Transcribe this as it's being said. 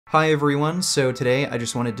Hi everyone, so today I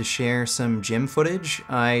just wanted to share some gym footage.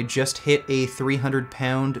 I just hit a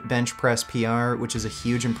 300-pound bench press PR, which is a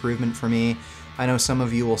huge improvement for me. I know some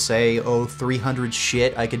of you will say, oh, 300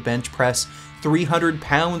 shit, I could bench press 300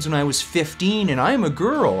 pounds when I was 15 and I'm a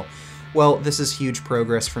girl. Well, this is huge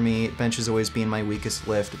progress for me. Bench has always been my weakest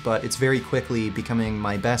lift, but it's very quickly becoming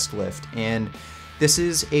my best lift, and this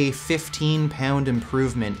is a 15-pound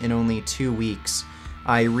improvement in only 2 weeks.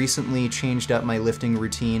 I recently changed up my lifting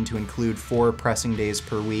routine to include 4 pressing days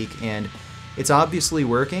per week, and it's obviously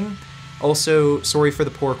working. Also, sorry for the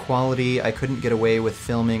poor quality. I couldn't get away with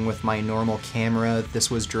filming with my normal camera. This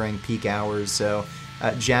was during peak hours, so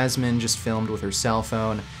Jasmine just filmed with her cell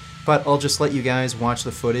phone. But I'll just let you guys watch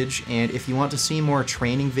the footage, and if you want to see more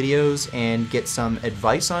training videos and get some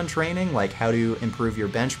advice on training, like how to improve your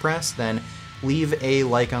bench press, then leave a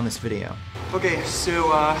like on this video. Okay,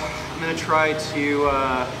 so I'm gonna try to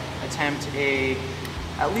attempt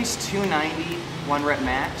at least 290 1 rep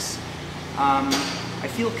max. I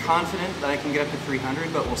feel confident that I can get up to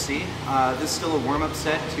 300, but we'll see. This is still a warm-up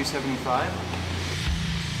set, 275.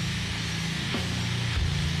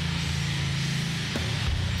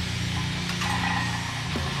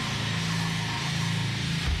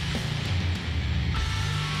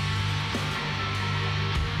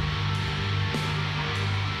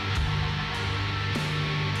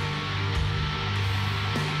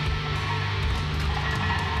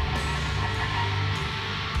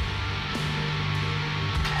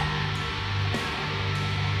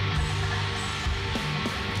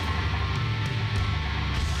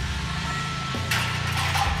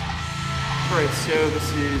 Alright, so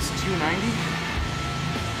this is 290.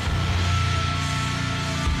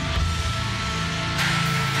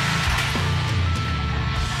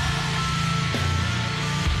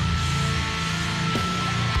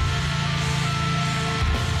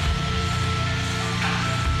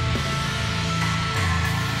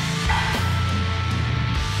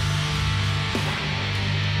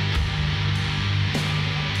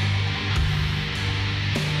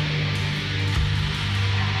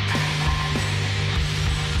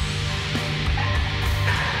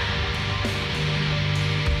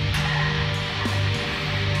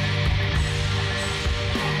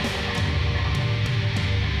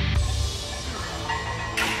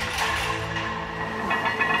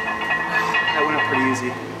 Pretty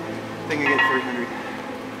easy. I think I get 300.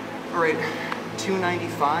 All right,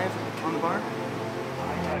 295 on the bar.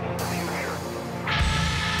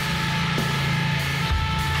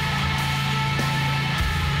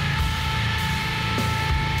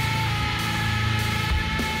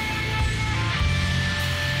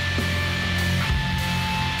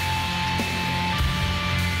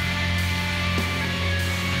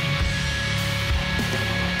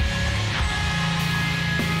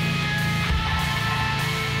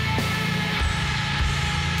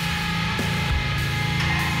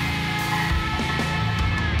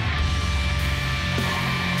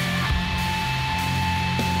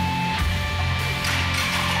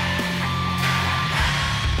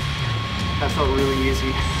 That felt really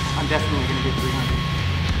easy. I'm definitely gonna get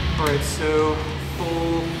 300. All right, so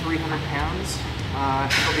full 300 pounds. I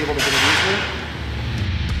think I'll be able to get it easily.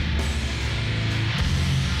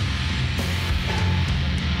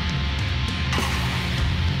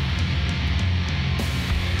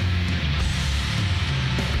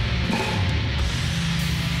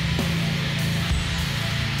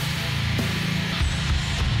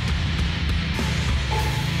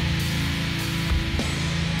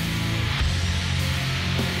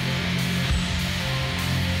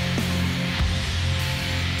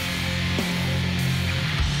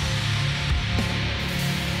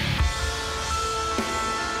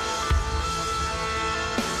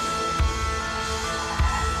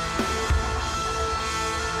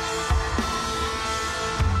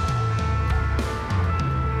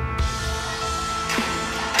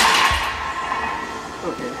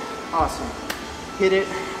 Okay, awesome. Hit it.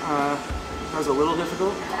 That was a little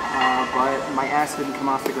difficult, but my ass didn't come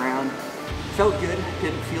off the ground. Felt good.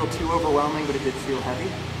 Didn't feel too overwhelming, but it did feel heavy.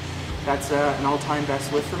 That's an all-time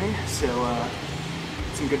best lift for me, so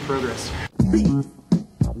some good progress. Beef.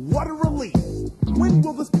 What a relief. When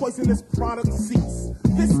will this poisonous product cease?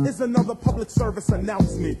 This is another public service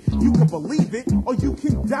announcement. You can believe it or you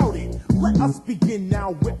can doubt it. Let us begin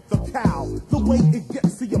now with the cow. The way it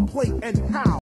gets to your plate and how.